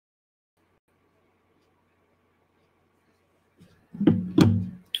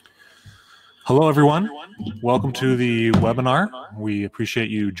Hello, everyone. Welcome to the webinar. We appreciate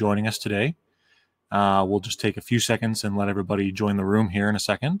you joining us today. We'll just take a few seconds and let everybody join the room here in a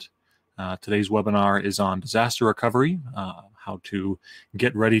second. Today's webinar is on disaster recovery, how to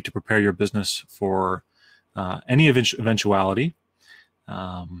get ready to prepare your business for any eventuality.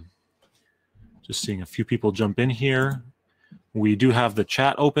 Just seeing a few people jump in here. We do have the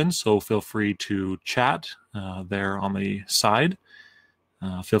chat open, so feel free to chat there on the side.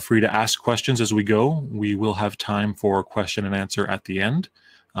 Feel free to ask questions as we go. We will have time for question and answer at the end,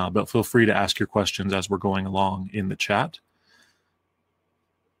 but feel free to ask your questions as we're going along in the chat.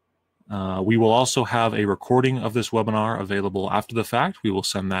 We will also have a recording of this webinar available after the fact. We will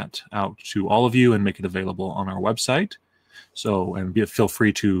send that out to all of you and make it available on our website. So, and feel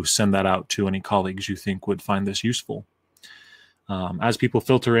free to send that out to any colleagues you think would find this useful. As people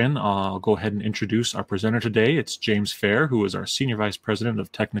filter in, I'll go ahead and introduce our presenter today. It's James Fair, who is our Senior Vice President of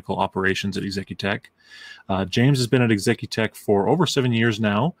Technical Operations at Executech. James has been at Executech for over 7 years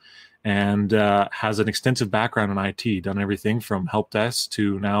now and has an extensive background in IT, done everything from help desk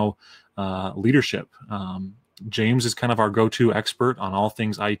to now leadership. James is kind of our go-to expert on all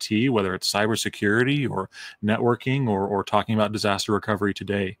things IT, whether it's cybersecurity or networking or talking about disaster recovery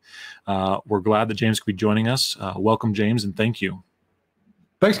today. We're glad that James could be joining us. Welcome, James, and thank you.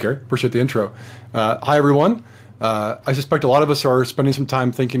 Thanks, Gary. Appreciate the intro. Hi, everyone. I suspect a lot of us are spending some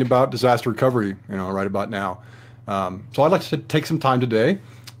time thinking about disaster recovery, right about now. So I'd like to take some time today,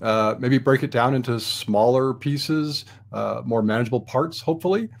 maybe break it down into smaller pieces, more manageable parts,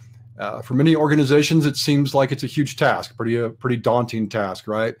 hopefully. For many organizations, it seems like it's a huge task, pretty daunting task,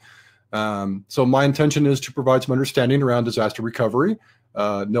 right? So my intention is to provide some understanding around disaster recovery,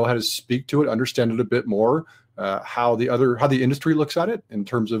 know how to speak to it, understand it a bit more, how the industry looks at it in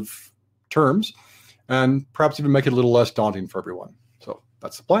terms of terms, and perhaps even make it a little less daunting for everyone. So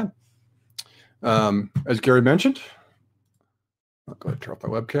that's the plan. As Gary mentioned, I'll go ahead and turn off my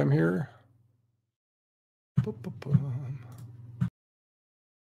webcam here.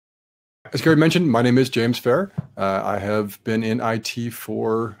 As Gary mentioned, my name is James Fair. I have been in IT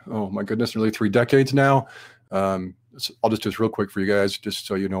for, oh my goodness, nearly 3 decades now. I'll just do this real quick for you guys, just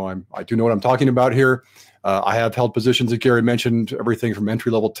so you know I do know what I'm talking about here. I have held positions that Gary mentioned, everything from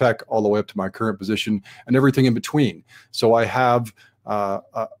entry-level tech all the way up to my current position and everything in between. So I have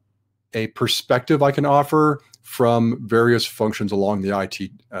a perspective I can offer from various functions along the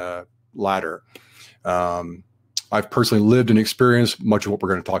IT ladder. I've personally lived and experienced much of what we're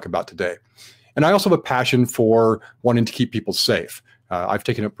going to talk about today. And I also have a passion for wanting to keep people safe. I've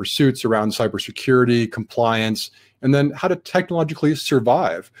taken up pursuits around cybersecurity, compliance, and then how to technologically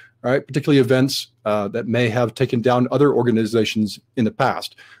survive, right? Particularly events that may have taken down other organizations in the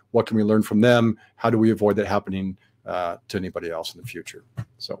past. What can we learn from them? How do we avoid that happening to anybody else in the future?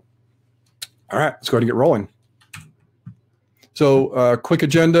 So, all right, let's go ahead and get rolling. So quick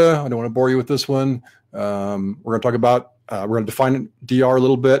agenda. I don't want to bore you with this one. We're going to talk about, we're going to define DR a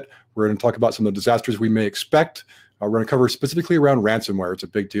little bit. We're going to talk about some of the disasters we may expect. We're going to cover specifically around ransomware. It's a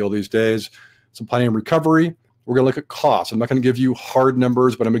big deal these days. Some planning and recovery. We're going to look at costs. I'm not going to give you hard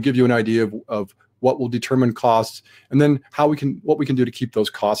numbers, but I'm going to give you an idea of what will determine costs and then what we can do to keep those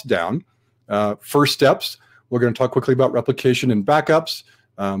costs down. First steps, we're going to talk quickly about replication and backups,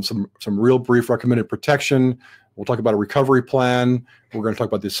 some real brief recommended protection. We'll talk about a recovery plan. We're going to talk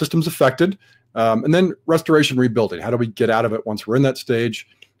about the systems affected. And then restoration rebuilding. How do we get out of it once we're in that stage?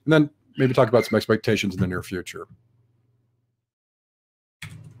 And then maybe talk about some expectations in the near future.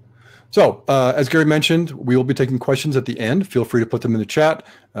 So as Gary mentioned, we will be taking questions at the end. Feel free to put them in the chat.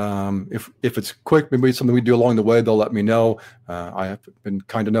 If it's quick, maybe something we do along the way, they'll let me know. I have been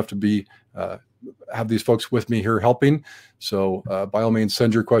kind enough to have these folks with me here helping. So by all means,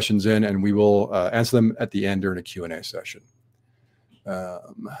 send your questions in and we will answer them at the end during a Q&A session.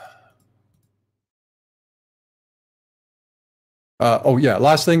 Oh yeah,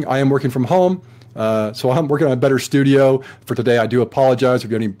 last thing, I am working from home. So I'm working on a better studio for today. I do apologize if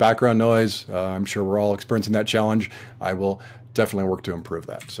you have any background noise. I'm sure we're all experiencing that challenge. I will definitely work to improve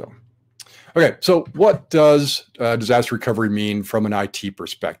that. So, okay, so what does disaster recovery mean from an IT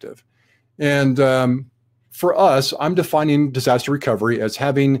perspective? And for us, I'm defining disaster recovery as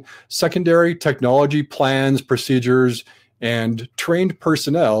having secondary technology plans, procedures, and trained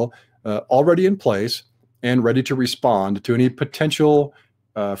personnel already in place and ready to respond to any potential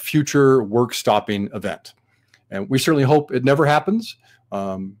future work-stopping event. And we certainly hope it never happens.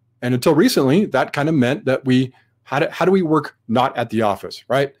 And until recently, that kind of meant that how do we work not at the office,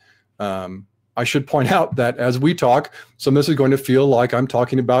 right? I should point out that as we talk, some of this is going to feel like I'm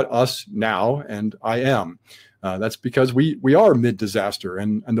talking about us now, and I am. That's because we are mid-disaster.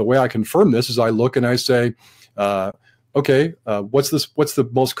 And the way I confirm this is I look and I say, okay, what's the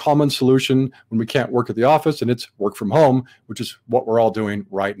most common solution when we can't work at the office? And it's work from home, which is what we're all doing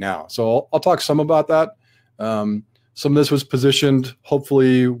right now. So I'll talk some about that. Some of this was positioned,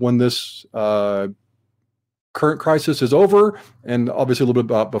 hopefully, when this current crisis is over, and obviously a little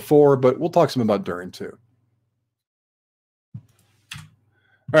bit about before, but we'll talk some about during too.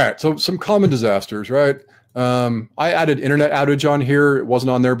 All right, so some common disasters, right? I added internet outage on here. It wasn't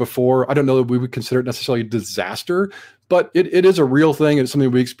on there before. I don't know that we would consider it necessarily a disaster, but it is a real thing. It's something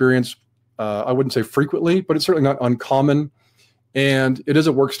we experience, I wouldn't say frequently, but it's certainly not uncommon. And it is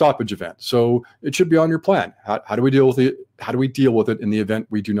a work stoppage event. So it should be on your plan. How do we deal with it? How do we deal with it in the event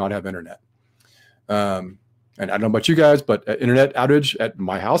we do not have internet? And I don't know about you guys, but internet outage at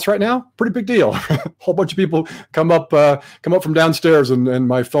my house right now, pretty big deal. A whole bunch of people come up from downstairs, and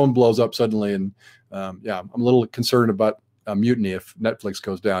my phone blows up suddenly. And yeah, I'm a little concerned about a mutiny if Netflix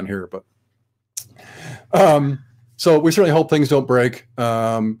goes down here. But so we certainly hope things don't break.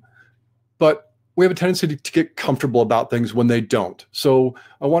 But we have a tendency to get comfortable about things when they don't. So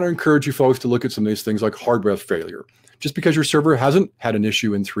I want to encourage you folks to look at some of these things like hardware failure. Just because your server hasn't had an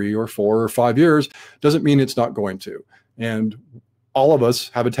issue in 3 or 4 or 5 years doesn't mean it's not going to. And all of us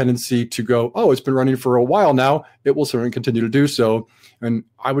have a tendency to go, oh, it's been running for a while now. It will certainly continue to do so. And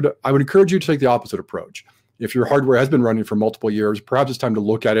I would encourage you to take the opposite approach. If your hardware has been running for multiple years, perhaps it's time to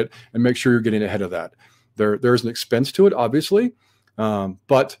look at it and make sure you're getting ahead of that. There's an expense to it, obviously,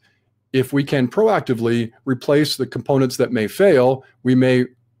 but if we can proactively replace the components that may fail, we may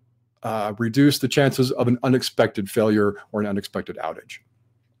reduce the chances of an unexpected failure or an unexpected outage.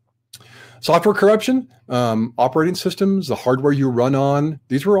 Software corruption, operating systems, the hardware you run on,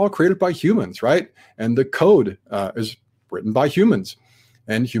 these were all created by humans, right? And the code is written by humans,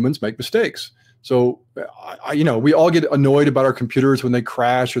 and humans make mistakes. So, we all get annoyed about our computers when they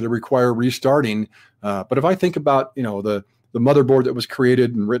crash or they require restarting. But if I think about, the motherboard that was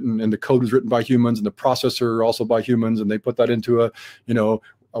created and written, and the code was written by humans, and the processor also by humans, and they put that into a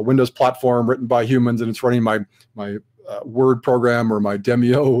Windows platform written by humans, and it's running my Word program or my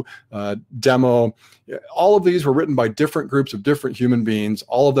demo. All of these were written by different groups of different human beings,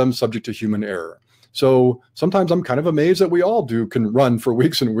 all of them subject to human error. So sometimes I'm kind of amazed that we all can run for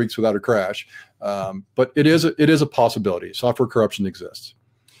weeks and weeks without a crash. But it is a possibility. Software corruption exists.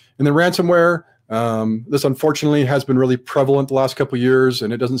 And then ransomware, this unfortunately has been really prevalent the last couple of years,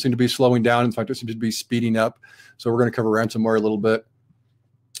 and it doesn't seem to be slowing down. In fact, it seems to be speeding up. So we're going to cover ransomware a little bit.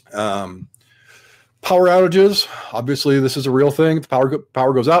 Power outages, obviously this is a real thing. If the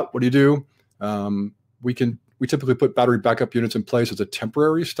power goes out, what do? We typically put battery backup units in place as a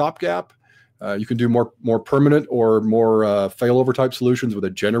temporary stopgap. You can do more permanent or more failover type solutions with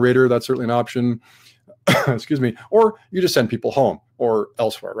a generator. That's certainly an option. Excuse me. Or you just send people home or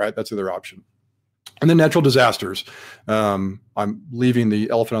elsewhere, right? That's the other option. And then natural disasters. I'm leaving the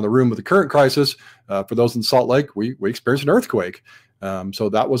elephant on the room with the current crisis. For those in Salt Lake, we experienced an earthquake. So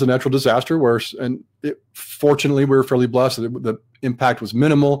that was a natural disaster fortunately, we were fairly blessed that the impact was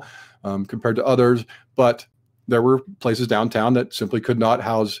minimal compared to others, but there were places downtown that simply could not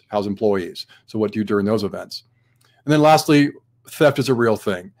house employees. So what do you do during those events? And then lastly, theft is a real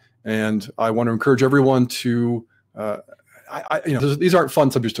thing. And I want to encourage everyone to, these aren't fun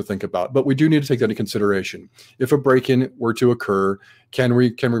subjects to think about, but we do need to take that into consideration. If a break-in were to occur, can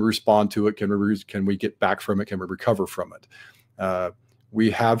we respond to it? Can we get back from it? Can we recover from it? We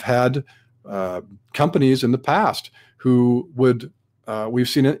have had companies in the past who would, we've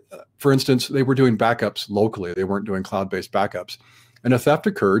seen it, for instance, they were doing backups locally. They weren't doing cloud-based backups. And a theft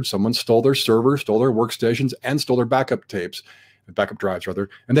occurred. Someone stole their server, stole their workstations, and stole their backup drives,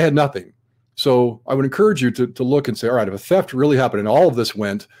 and they had nothing. So I would encourage you to look and say, all right, if a theft really happened and all of this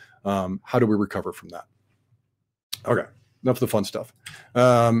went, how do we recover from that? Okay. Enough of the fun stuff.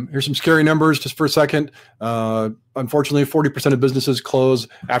 Here's some scary numbers just for a second. Unfortunately, 40% of businesses close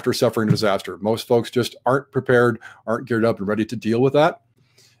after suffering a disaster. Most folks just aren't prepared, aren't geared up and ready to deal with that.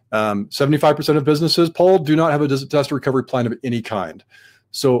 75% of businesses polled do not have a disaster recovery plan of any kind.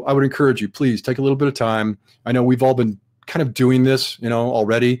 So I would encourage you, please take a little bit of time. I know we've all been kind of doing this,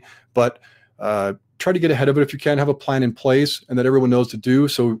 already, but try to get ahead of it if you can, have a plan in place and that everyone knows to do.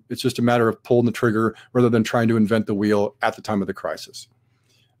 So it's just a matter of pulling the trigger rather than trying to invent the wheel at the time of the crisis.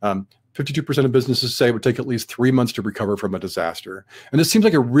 52% of businesses say it would take at least 3 months to recover from a disaster. And this seems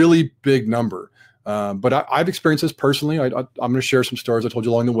like a really big number. But I've experienced this personally. I'm going to share some stories I told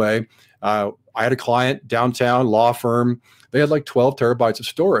you along the way. I had a client downtown, law firm. They had like 12 terabytes of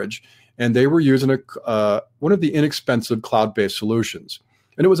storage, and they were using one of the inexpensive cloud-based solutions.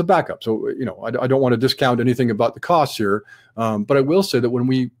 and it was a backup. So, I don't want to discount anything about the costs here, but I will say that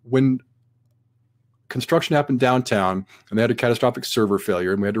when construction happened downtown and they had a catastrophic server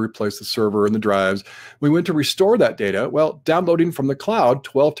failure and we had to replace the server and the drives, we went to restore that data. Well, downloading from the cloud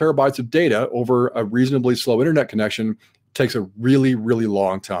 12 terabytes of data over a reasonably slow internet connection takes a really, really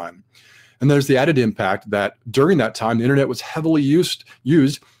long time. And there's the added impact that during that time, the internet was heavily used.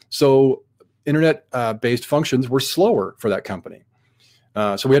 So internet-based functions were slower for that company.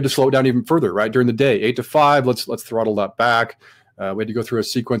 So we had to slow it down even further, right? During the day, 8 to 5, let's throttle that back. We had to go through a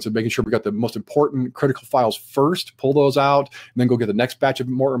sequence of making sure we got the most important critical files first, pull those out, and then go get the next batch of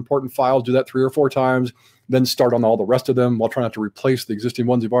more important files, do that 3 or 4 times, then start on all the rest of them while trying not to replace the existing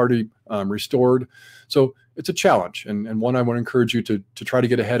ones you've already restored. So it's a challenge, and one I want to encourage you to try to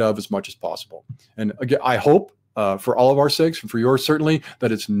get ahead of as much as possible. And again, I hope for all of our sakes, and for yours certainly,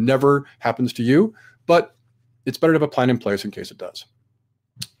 that it's never happens to you, but it's better to have a plan in place in case it does.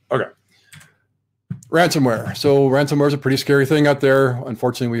 Okay. Ransomware. So ransomware is a pretty scary thing out there.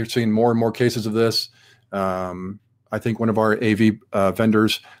 Unfortunately, we're seeing more and more cases of this. I think one of our AV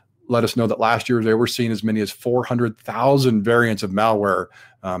vendors let us know that last year they were seeing as many as 400,000 variants of malware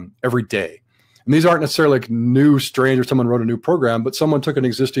every day. And these aren't necessarily like new strange or someone wrote a new program, but someone took an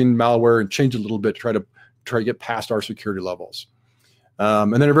existing malware and changed it a little bit to try to get past our security levels.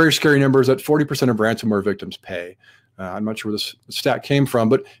 And then a very scary number is that 40% of ransomware victims pay. I'm not sure where this stat came from,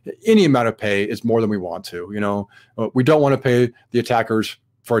 but any amount of pay is more than we want to. We don't want to pay the attackers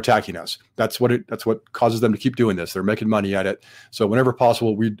for attacking us. That's what causes them to keep doing this. They're making money at it. So whenever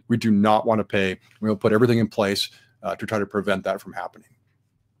possible, we do not want to pay. We'll put everything in place to try to prevent that from happening.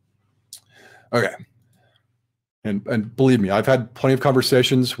 Okay. And believe me, I've had plenty of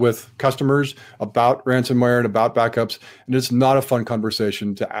conversations with customers about ransomware and about backups, and it's not a fun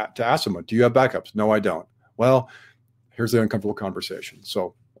conversation to ask someone, do you have backups? No, I don't. Well, here's the uncomfortable conversation.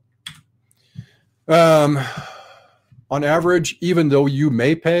 So on average, even though you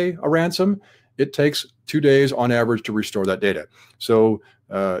may pay a ransom, it takes 2 days on average to restore that data. So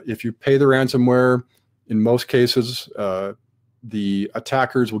if you pay the ransomware, in most cases, the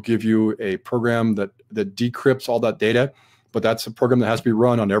attackers will give you a program that decrypts all that data, but that's a program that has to be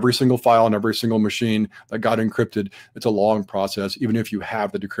run on every single file on every single machine that got encrypted. It's a long process, even if you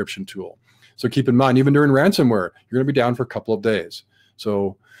have the decryption tool. So keep in mind, even during ransomware, you're going to be down for a couple of days.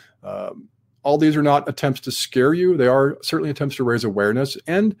 So all these are not attempts to scare you. They are certainly attempts to raise awareness,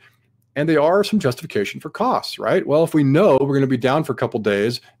 and they are some justification for costs, right? Well, if we know we're going to be down for a couple of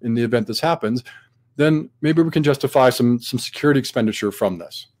days in the event this happens, then maybe we can justify some security expenditure from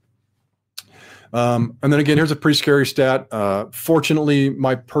this. And then again, here's a pretty scary stat. Fortunately,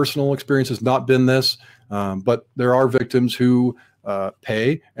 my personal experience has not been this, but there are victims who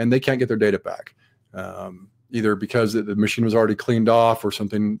pay and they can't get their data back, either because the machine was already cleaned off or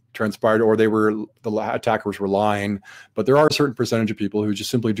something transpired, or the attackers were lying. But there are a certain percentage of people who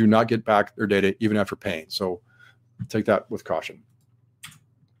just simply do not get back their data even after paying. So take that with caution.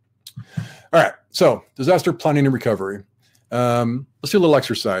 All right, so disaster planning and recovery. Let's do a little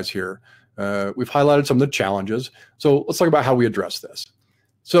exercise here. We've highlighted some of the challenges. So let's talk about how we address this.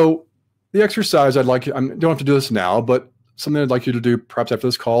 So the exercise I don't have to do this now, but something I'd like you to do perhaps after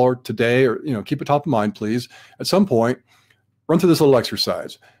this call or today, or keep it top of mind, please. At some point, run through this little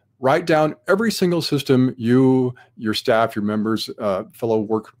exercise. Write down every single system you, your staff, your members, fellow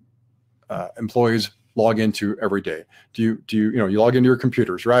work employees log into every day. You log into your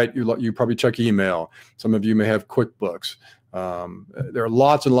computers, right? You probably check email. Some of you may have QuickBooks. There are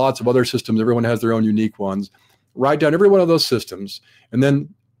lots and lots of other systems. Everyone has their own unique ones. Write down every one of those systems and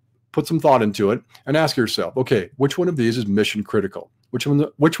then put some thought into it and ask yourself, okay, which one of these is mission critical? Which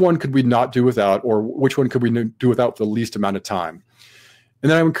one could we not do without, or which one could we do without for the least amount of time? And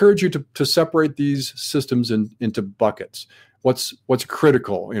then I encourage you to separate these systems into buckets. What's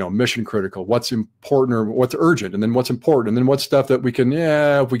critical, mission critical, what's important or what's urgent, and then what's important, and then what's stuff that we can,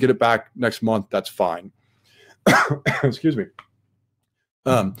 if we get it back next month, that's fine. Excuse me.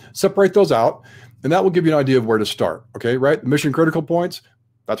 Separate those out, and that will give you an idea of where to start. Okay, right? Mission critical points,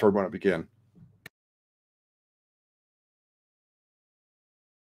 that's where we want to begin.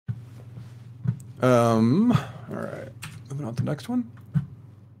 All right, moving on to the next one.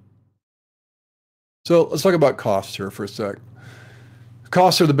 So let's talk about costs here for a sec.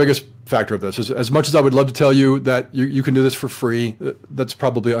 Costs are the biggest factor of this. As much as I would love to tell you that you can do this for free, that's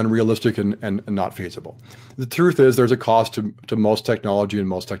probably unrealistic and not feasible. The truth is there's a cost to most technology and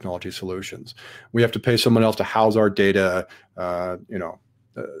most technology solutions. We have to pay someone else to house our data.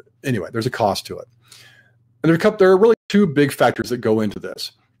 Anyway, there's a cost to it. And there are really two big factors that go into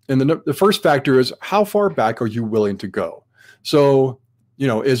this. And the first factor is, how far back are you willing to go? So,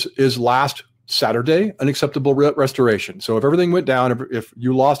 is last Saturday an acceptable restoration? So if everything went down, if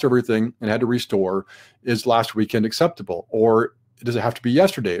you lost everything and had to restore, is last weekend acceptable? Or does it have to be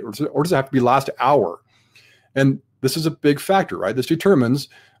yesterday? Or does it have to be last hour? And this is a big factor, right? This determines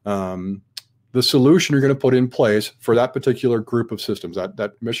the solution you're going to put in place for that particular group of systems,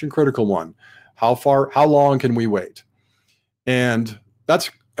 that mission critical one. How long can we wait? And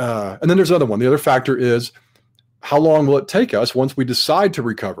and then there's another one. The other factor is, how long will it take us once we decide to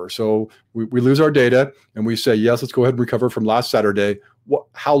recover? So we lose our data and we say, yes, let's go ahead and recover from last Saturday.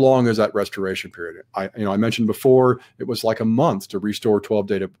 How long is that restoration period? I mentioned before, it was like a month to restore 12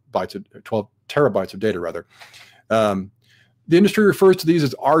 terabytes of data rather. The industry refers to these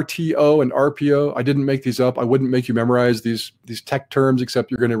as RTO and RPO. I didn't make these up. I wouldn't make you memorize these tech terms, except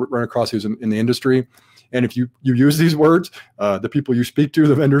you're going to run across these in the industry. And if you use these words, the people you speak to,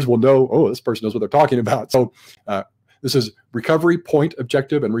 the vendors, will know, oh, this person knows what they're talking about. So this is recovery point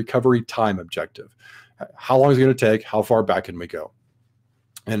objective and recovery time objective. How long is it going to take? How far back can we go?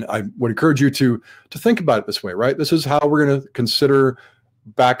 And I would encourage you to think about it this way, right? This is how we're going to consider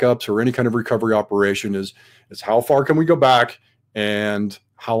backups or any kind of recovery operation is how far can we go back and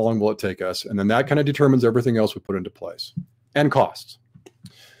how long will it take us? And then that kind of determines everything else we put into place, and costs.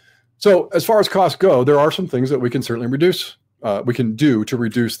 So as far as costs go, there are some things that we can certainly reduce. We can do to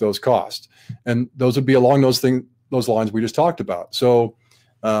reduce those costs, and those would be along those lines we just talked about. So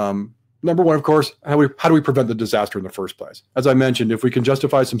number one, of course, how do we prevent the disaster in the first place? As I mentioned, if we can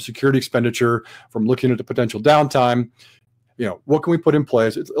justify some security expenditure from looking at the potential downtime, what can we put in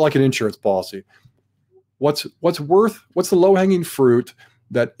place? It's like an insurance policy. What's the low-hanging fruit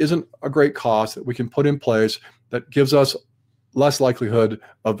that isn't a great cost that we can put in place that gives us less likelihood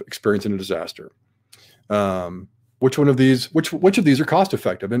of experiencing a disaster? Which of these are cost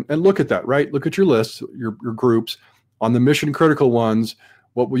effective? And look at that, right? Look at your lists, your groups. On the mission critical ones,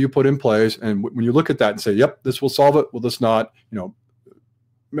 what will you put in place? And when you look at that and say, yep, this will solve it, will this not?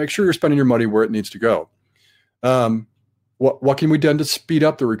 Make sure you're spending your money where it needs to go. What can we do to speed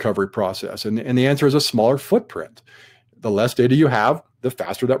up the recovery process? And the answer is a smaller footprint. The less data you have, the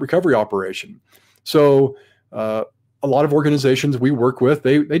faster that recovery operation. So a lot of organizations we work with,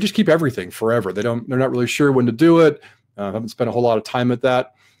 they just keep everything forever. They're not really sure when to do it. Haven't spent a whole lot of time at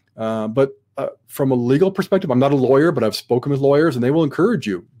that. But from a legal perspective, I'm not a lawyer, but I've spoken with lawyers, and they will encourage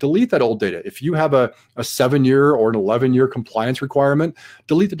you, delete that old data. If you have a 7-year or an 11-year compliance requirement,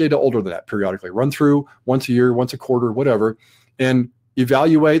 delete the data older than that periodically. Run through once a year, once a quarter, whatever, and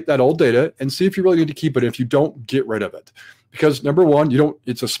evaluate that old data and see if you really need to keep it. If you don't, get rid of it. Because number one,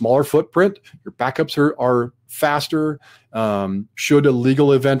 it's a smaller footprint. Your backups are faster. Should a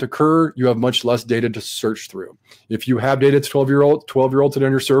legal event occur, you have much less data to search through. If you have data that's 12-year-old sitting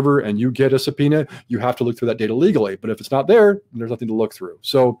on your server and you get a subpoena, you have to look through that data legally. But if it's not there, there's nothing to look through.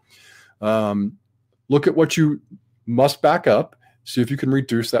 So look at what you must back up. See if you can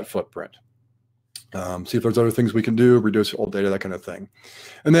reduce that footprint. See if there's other things we can do, reduce old data, that kind of thing.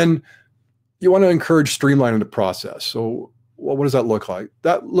 And then you want to encourage streamlining the process. So what does that look like?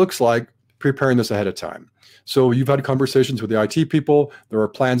 That looks like preparing this ahead of time. So you've had conversations with the IT people, there are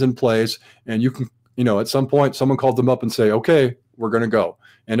plans in place, and you can, at some point, someone called them up and say, okay, we're going to go.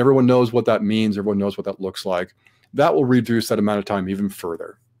 And everyone knows what that means. Everyone knows what that looks like. That will reduce that amount of time even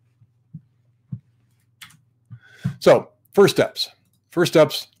further. So first steps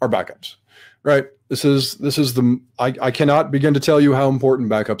are backups, right? This is I cannot begin to tell you how important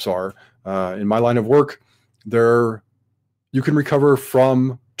backups are. In my line of work, you can recover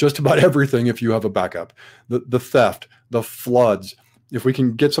from just about everything if you have a backup. The theft, the floods. If we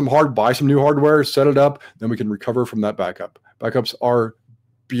can buy some new hardware, set it up, then we can recover from that backup. Backups are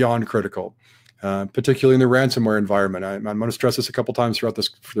beyond critical, particularly in the ransomware environment. I'm going to stress this a couple times throughout this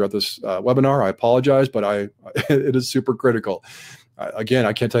webinar. I apologize, but it is super critical. Again,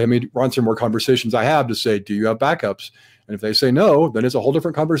 I can't tell you how many ransomware conversations I have to say, do you have backups? And if they say no, then it's a whole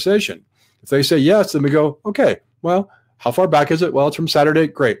different conversation. If they say yes, then we go, okay, well, how far back is it? Well, it's from Saturday.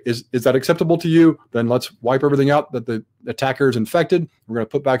 Great. Is that acceptable to you? Then let's wipe everything out that the attacker is infected. We're going to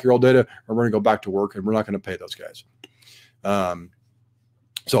put back your old data, and we're going to go back to work, and we're not going to pay those guys. What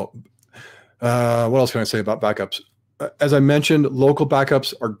else can I say about backups? As I mentioned, local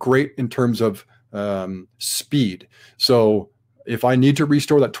backups are great in terms of speed. So if I need to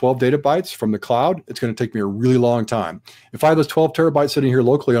restore that 12 data bytes from the cloud, it's going to take me a really long time. If I have those 12 terabytes sitting here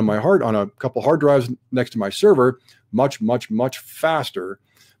locally on a couple hard drives next to my server, much, much, much faster.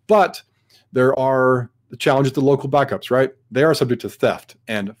 But there are the challenges to local backups, right? They are subject to theft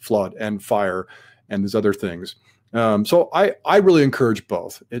and flood and fire and these other things. So I really encourage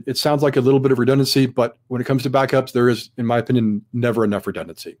both. It sounds like a little bit of redundancy, but when it comes to backups, there is, in my opinion, never enough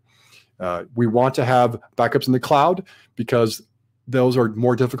redundancy. We want to have backups in the cloud because those are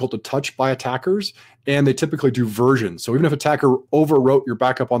more difficult to touch by attackers, and they typically do versions. So even if an attacker overwrote your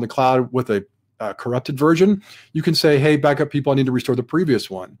backup on the cloud with a corrupted version, you can say, hey, backup people, I need to restore the previous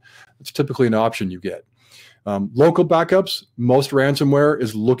one. It's typically an option you get. Local backups, most ransomware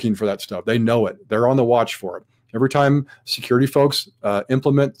is looking for that stuff. They know it. They're on the watch for it. Every time security folks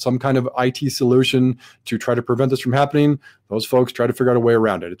implement some kind of IT solution to try to prevent this from happening, those folks try to figure out a way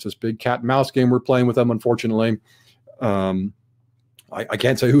around it. It's this big cat and mouse game we're playing with them, unfortunately. I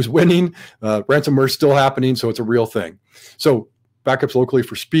can't say who's winning. Ransomware is still happening, so it's a real thing. So backups locally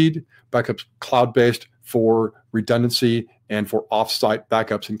for speed, backups cloud-based for redundancy, and for off-site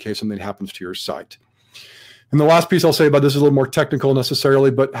backups in case something happens to your site. And the last piece I'll say about this is a little more technical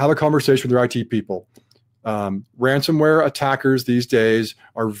necessarily, but have a conversation with your IT people. Ransomware attackers these days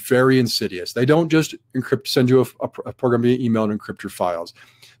are very insidious. They don't just send you a program via email and encrypt your files.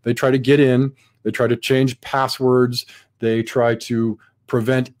 They try to get in, they try to change passwords, they try to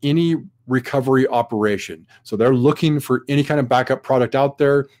prevent any recovery operation. So they're looking for any kind of backup product out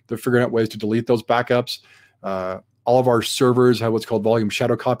there. They're figuring out ways to delete those backups. All of our servers have what's called volume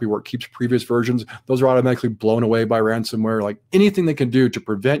shadow copy, where it keeps previous versions. Those are automatically blown away by ransomware. Like anything they can do to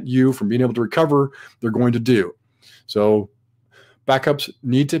prevent you from being able to recover, they're going to do. So backups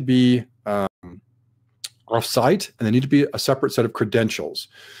need to be off-site, and they need to be a separate set of credentials.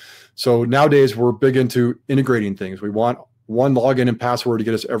 So nowadays, we're big into integrating things. We want one login and password to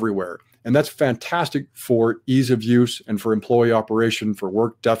get us everywhere. And that's fantastic for ease of use and for employee operation, for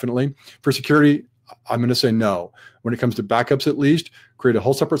work, definitely. For security, I'm going to say no. When it comes to backups, at least, create a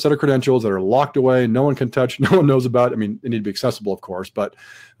whole separate set of credentials that are locked away, no one can touch, no one knows about. I mean, they need to be accessible, of course, but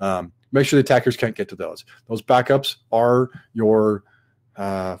make sure the attackers can't get to those. Those backups are your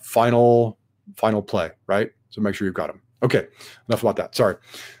final play, right? So make sure you've got them. Okay, enough about that. Sorry.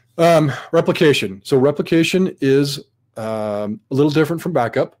 Replication. So replication is a little different from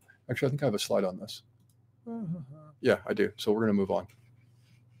backup. Actually, I think I have a slide on this. Yeah, I do. So we're going to move on.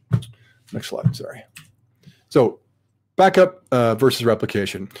 Next slide, sorry. So backup versus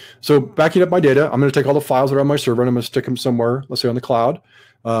replication. So backing up my data, I'm going to take all the files that are on my server and I'm going to stick them somewhere, let's say on the cloud.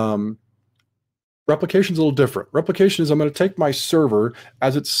 Replication is a little different. Replication is I'm going to take my server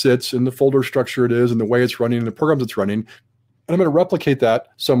as it sits in the folder structure it is and the way it's running and the programs it's running, and I'm going to replicate that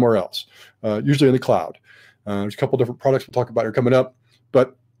somewhere else, usually in the cloud. There's a couple different products we'll talk about here coming up,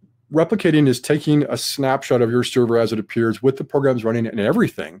 but replicating is taking a snapshot of your server as it appears with the programs running and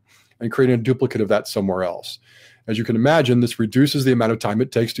everything and creating a duplicate of that somewhere else. As you can imagine, this reduces the amount of time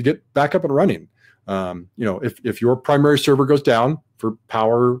it takes to get back up and running. If your primary server goes down for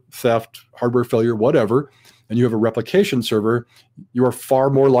power, theft, hardware failure, whatever, and you have a replication server, you are far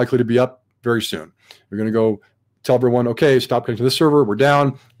more likely to be up very soon. You're going to go tell everyone, okay, stop connecting to this server, we're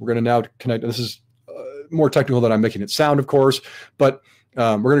down. We're going to now connect. This is more technical than I'm making it sound, of course, but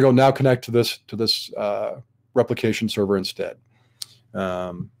we're going to go now connect to this replication server instead.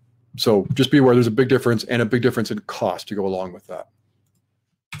 So just be aware there's a big difference, and a big difference in cost to go along with that.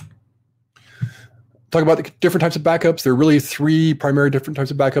 Talk about the different types of backups. There are really three primary different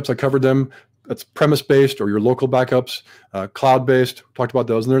types of backups. I covered them. That's premise-based or your local backups, cloud-based. Talked about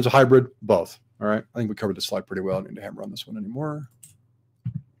those, and there's a hybrid, both. All right, I think we covered this slide pretty well. I don't need to hammer on this one anymore.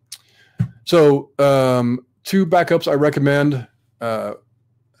 So two backups I recommend. I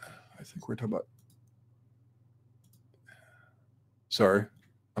think we're talking about, sorry,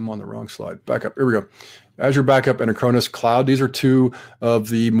 I'm on the wrong slide. Backup, here we go. Azure Backup and Acronis Cloud. These are two of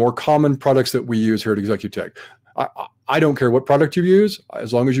the more common products that we use here at Executech. I don't care what product you use,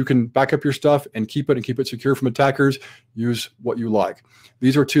 as long as you can back up your stuff and keep it secure from attackers, use what you like.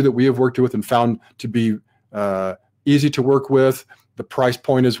 These are two that we have worked with and found to be easy to work with. The price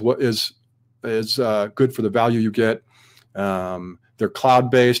point is what is good for the value you get. They're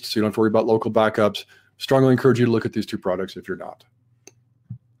cloud-based, so you don't have to worry about local backups. Strongly encourage you to look at these two products if you're not.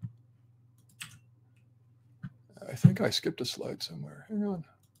 I think I skipped a slide somewhere. Hang on.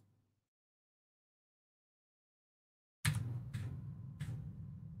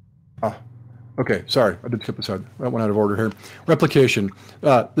 Okay, sorry, I did skip a slide. That went out of order here. Replication.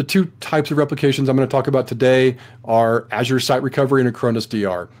 The two types of replications I'm going to talk about today are Azure Site Recovery and Acronis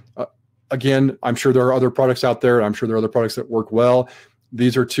DR. Again, I'm sure there are other products out there. I'm sure there are other products that work well.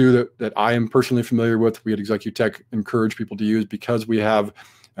 These are two that I am personally familiar with. We at Executech encourage people to use because we have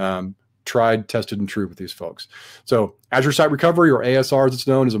tried, tested, and true with these folks. So Azure Site Recovery, or ASR as it's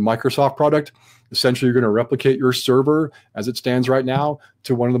known, is a Microsoft product. Essentially, you're going to replicate your server as it stands right now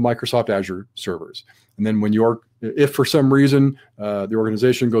to one of the Microsoft Azure servers. And then if for some reason the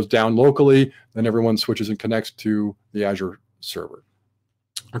organization goes down locally, then everyone switches and connects to the Azure server.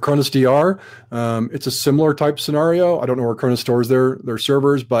 Acronis DR, it's a similar type scenario. I don't know where Acronis stores their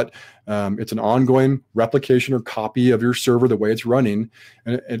servers, but it's an ongoing replication or copy of your server the way it's running,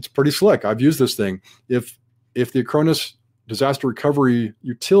 and it's pretty slick. I've used this thing. If the Acronis disaster recovery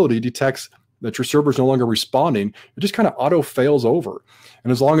utility detects that your server is no longer responding, it just kind of auto fails over.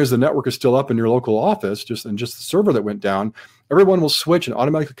 And as long as the network is still up in your local office, just the server that went down, everyone will switch and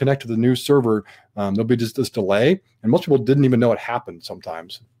automatically connect to the new server. There'll be just this delay, and most people didn't even know it happened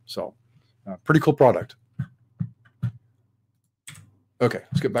sometimes. So pretty cool product. Okay,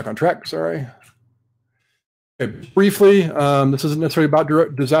 let's get back on track. Sorry. Okay, briefly, this isn't necessarily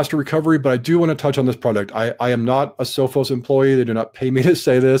about disaster recovery, but I do want to touch on this product. I am not a Sophos employee. They do not pay me to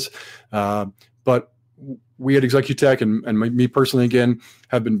say this, but we at Executech and me personally, again,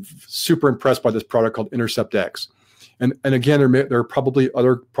 have been super impressed by this product called Intercept X. And again, there are probably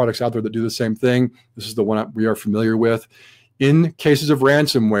other products out there that do the same thing. This is the one we are familiar with. In cases of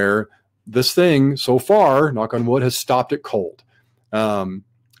ransomware, this thing so far, knock on wood, has stopped it cold. And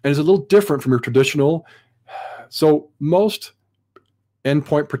it's a little different from your traditional. So most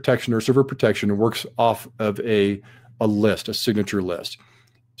endpoint protection or server protection works off of a list, a signature list.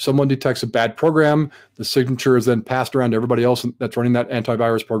 Someone detects a bad program, the signature is then passed around to everybody else that's running that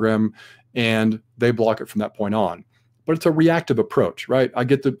antivirus program, and they block it from that point on. But it's a reactive approach, right?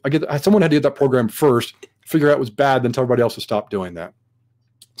 Someone had to get that program first, figure out it was bad, then tell everybody else to stop doing that.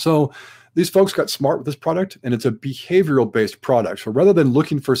 So these folks got smart with this product, and it's a behavioral-based product. So rather than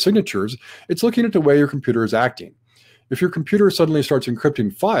looking for signatures, it's looking at the way your computer is acting. If your computer suddenly starts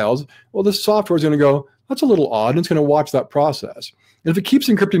encrypting files, well, this software is going to go, that's a little odd, and it's going to watch that process. And if it keeps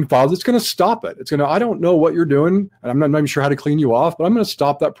encrypting files, it's going to stop it. It's going to, I don't know what you're doing, and I'm not even sure how to clean you off, but I'm going to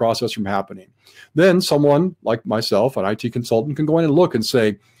stop that process from happening. Then someone like myself, an IT consultant, can go in and look and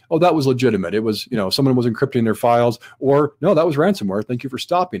say, oh, that was legitimate. It was, someone was encrypting their files, or no, that was ransomware. Thank you for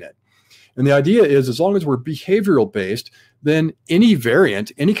stopping it. And the idea is, as long as we're behavioral based, then any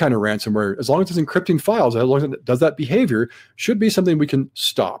variant, any kind of ransomware, as long as it's encrypting files, as long as it does that behavior, should be something we can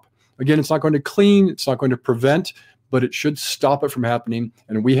stop. Again, it's not going to clean, it's not going to prevent, but it should stop it from happening.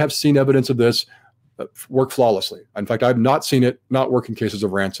 And we have seen evidence of this work flawlessly. In fact, I've not seen it not work in cases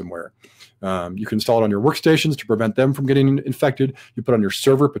of ransomware. You can install it on your workstations to prevent them from getting infected. You put it on your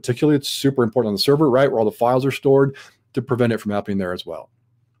server, particularly, it's super important on the server, right, where all the files are stored, to prevent it from happening there as well.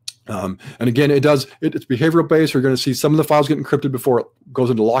 And again, it's behavioral based. You're going to see some of the files get encrypted before it goes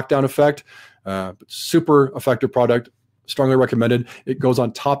into lockdown effect. But super effective product, strongly recommended. It goes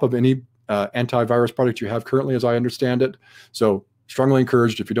on top of any antivirus product you have currently, as I understand it. So strongly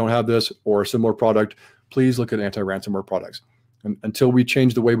encouraged, if you don't have this or a similar product, please look at anti-ransomware products. And until we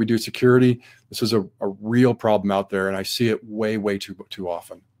change the way we do security, this is a real problem out there, and I see it way, way too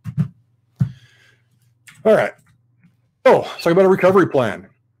often. All right. So let's talk about a recovery plan.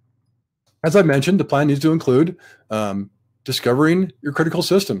 As I mentioned, the plan needs to include discovering your critical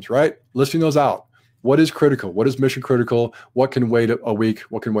systems, right? Listing those out. What is critical? What is mission critical? What can wait a week?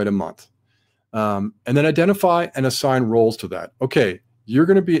 What can wait a month? And then identify and assign roles to that. Okay,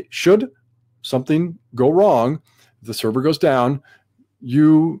 should something go wrong, if the server goes down,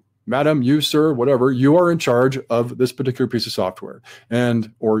 you, madam, you, sir, whatever, you are in charge of this particular piece of software,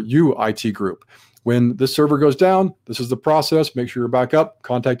 or you, IT group. When this server goes down, this is the process. Make sure you're back up,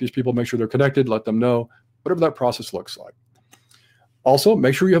 contact these people, make sure they're connected, let them know, whatever that process looks like. Also,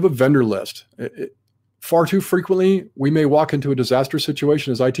 make sure you have a vendor list. Far too frequently, we may walk into a disaster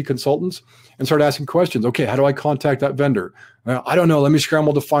situation as IT consultants and start asking questions. Okay, how do I contact that vendor? I don't know. Let me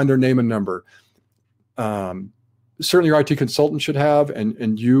scramble to find their name and number. Certainly your IT consultant should have,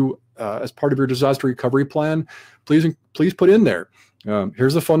 and you, as part of your disaster recovery plan, please put in there.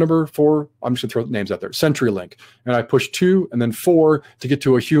 Here's the phone number for, I'm just going to throw names out there, CenturyLink. And I push 2 and then 4 to get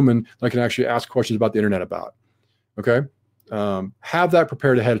to a human that I can actually ask questions about the internet about. Okay? Have that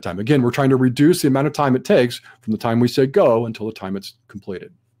prepared ahead of time. Again, we're trying to reduce the amount of time it takes from the time we say go until the time it's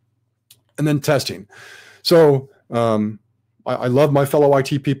completed. And then testing. So I love my fellow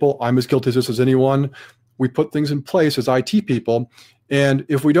IT people. I'm as guilty as this as anyone. We put things in place as IT people, and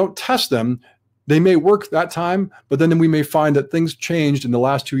if we don't test them, they may work that time, but then we may find that things changed in the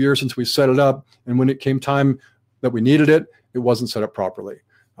last 2 years since we set it up, and when it came time that we needed it, it wasn't set up properly.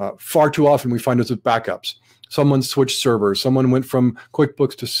 Far too often we find this with backups. Someone switched servers, someone went from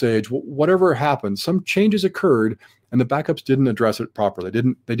QuickBooks to Sage, whatever happened, some changes occurred, and the backups didn't address it properly.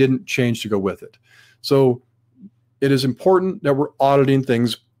 They didn't change to go with it. So it is important that we're auditing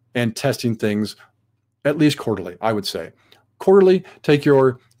things and testing things at least quarterly, I would say. Quarterly, take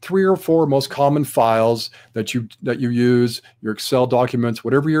your 3 or 4 most common files that you use, your Excel documents,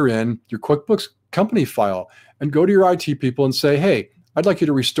 whatever you're in, your QuickBooks company file, and go to your IT people and say, hey, I'd like you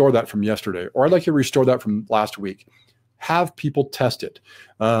to restore that from yesterday, or I'd like you to restore that from last week. Have people test it.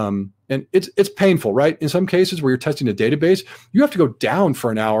 And it's painful, right? In some cases where you're testing a database, you have to go down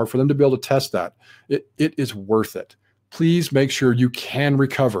for an hour for them to be able to test that. It is worth it. Please make sure you can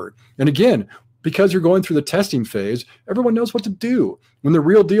recover. And again, because you're going through the testing phase, everyone knows what to do. When the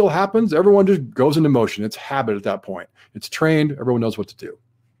real deal happens, everyone just goes into motion. It's habit at that point. It's trained. Everyone knows what to do.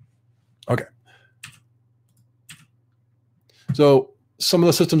 Okay. So some of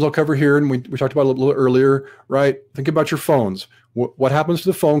the systems I'll cover here, and we talked about it a little earlier, right? Think about your phones. What happens to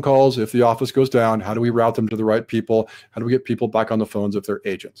the phone calls if the office goes down? How do we route them to the right people? How do we get people back on the phones if they're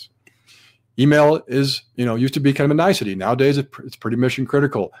agents? Email is, used to be kind of a nicety. Nowadays, it's pretty mission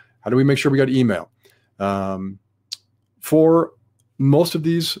critical. How do we make sure we got email? For most of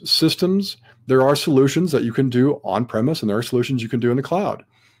these systems, there are solutions that you can do on-premise, and there are solutions you can do in the cloud.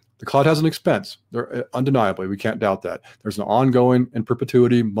 The cloud has an expense. Undeniably, we can't doubt that. There's an ongoing and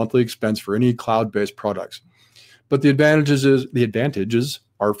perpetuity monthly expense for any cloud-based products. But the advantages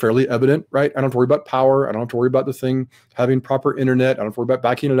are fairly evident, right? I don't have to worry about power. I don't have to worry about the thing having proper internet. I don't have to worry about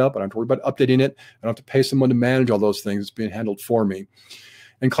backing it up. I don't have to worry about updating it. I don't have to pay someone to manage all those things. It's being handled for me.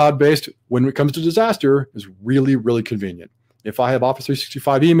 And cloud-based, when it comes to disaster, is really, really convenient. If I have Office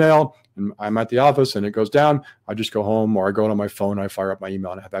 365 email and I'm at the office and it goes down, I just go home, or I go on my phone, I fire up my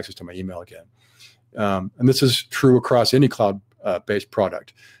email, and I have access to my email again. And this is true across any cloud-based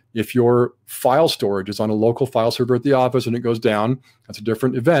product. If your file storage is on a local file server at the office and it goes down, that's a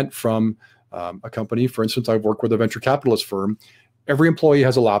different event from a company. For instance, I've worked with a venture capitalist firm. Every employee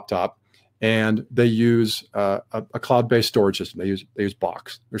has a laptop, and they use a cloud-based storage system. They use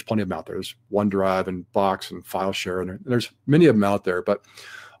Box. There's plenty of them out there. There's OneDrive and Box and FileShare, and there's many of them out there, but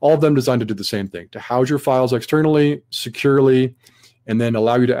all of them designed to do the same thing, to house your files externally, securely, and then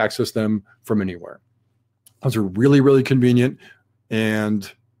allow you to access them from anywhere. Those are really, really convenient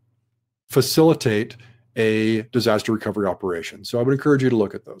and facilitate a disaster recovery operation. So I would encourage you to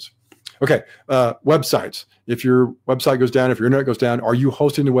look at those. Okay, websites. If your website goes down, if your internet goes down, are you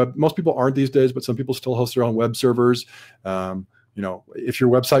hosting the web? Most people aren't these days, but some people still host their own web servers. If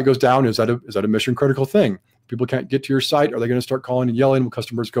your website goes down, is that a mission critical thing? People can't get to your site. Are they going to start calling and yelling? Will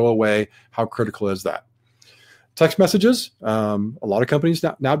customers go away? How critical is that? Text messages. A lot of companies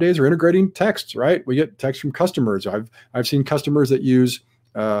nowadays are integrating texts, right? We get texts from customers. I've seen customers that use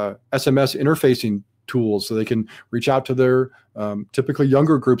SMS interfacing tools so they can reach out to their typically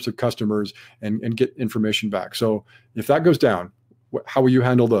younger groups of customers and get information back. So if that goes down, how will you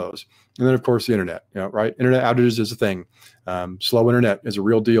handle those? And then, of course, the internet, right? Internet outages is a thing. Slow internet is a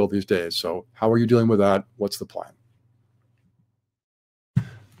real deal these days. So how are you dealing with that? What's the plan?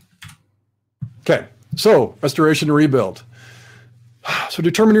 Okay, so restoration and rebuild. So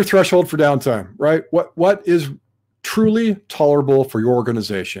determine your threshold for downtime, right? What is truly tolerable for your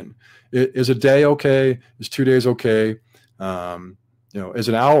organization? Is a day okay? Is 2 days okay? Is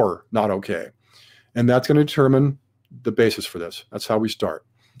an hour not okay? And that's going to determine the basis for this. That's how we start.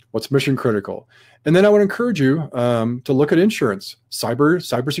 What's mission critical? And then I would encourage you to look at insurance.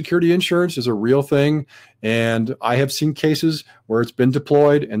 Cybersecurity insurance is a real thing, and I have seen cases where it's been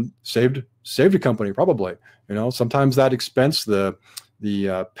deployed and saved a company. Probably, sometimes that expense, the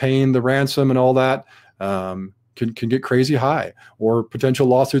paying the ransom and all that, can get crazy high, or potential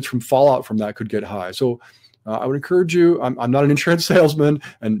lawsuits from fallout from that could get high. So I would encourage you. I'm not an insurance salesman,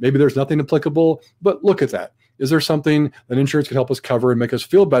 and maybe there's nothing applicable, but look at that. Is there something that insurance could help us cover and make us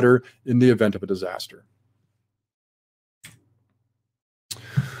feel better in the event of a disaster?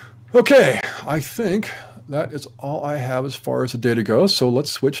 Okay, I think that is all I have as far as the data goes. So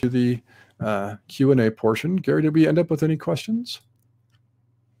let's switch to the Q&A portion. Gary, did we end up with any questions?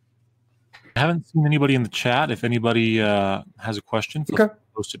 I haven't seen anybody in the chat. If anybody has a question, feel free to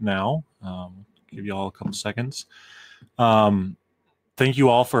post it now. Give you all a couple seconds. Thank you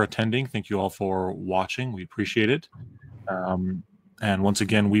all for attending. Thank you all for watching. We appreciate it. And once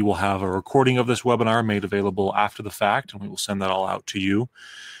again, we will have a recording of this webinar made available after the fact, and we will send that all out to you.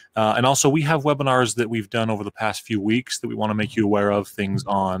 And also, we have webinars that we've done over the past few weeks that we want to make you aware of, things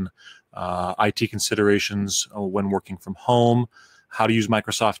on IT considerations when working from home, how to use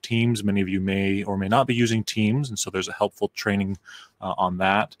Microsoft Teams. Many of you may or may not be using Teams, and so there's a helpful training on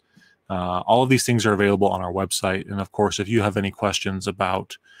that. All of these things are available on our website. And of course, if you have any questions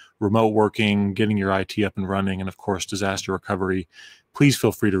about remote working, getting your IT up and running, and of course, disaster recovery, please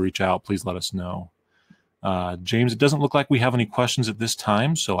feel free to reach out. Please let us know. James, it doesn't look like we have any questions at this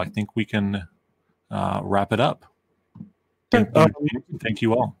time, so I think we can wrap it up. Thank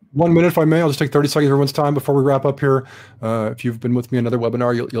you all. 1 minute, if I may. I'll just take 30 seconds of everyone's time before we wrap up here. If you've been with me in another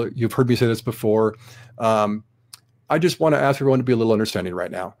webinar, you've heard me say this before. I just want to ask everyone to be a little understanding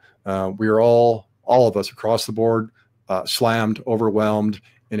right now. We are all of us across the board, slammed, overwhelmed,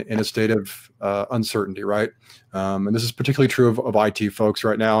 in a state of uncertainty, right? And this is particularly true of IT folks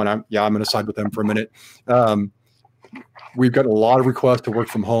right now. And I'm going to side with them for a minute. We've got a lot of requests to work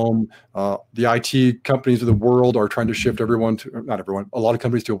from home. The IT companies of the world are trying to shift everyone to, not everyone, a lot of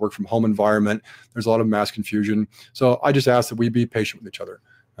companies to a work from home environment. There's a lot of mass confusion. So I just ask that we be patient with each other.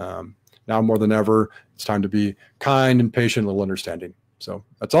 Now more than ever, it's time to be kind and patient, a little understanding. So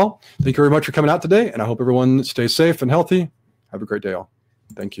that's all. Thank you very much for coming out today. And I hope everyone stays safe and healthy. Have a great day all.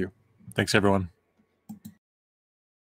 Thank you. Thanks, everyone.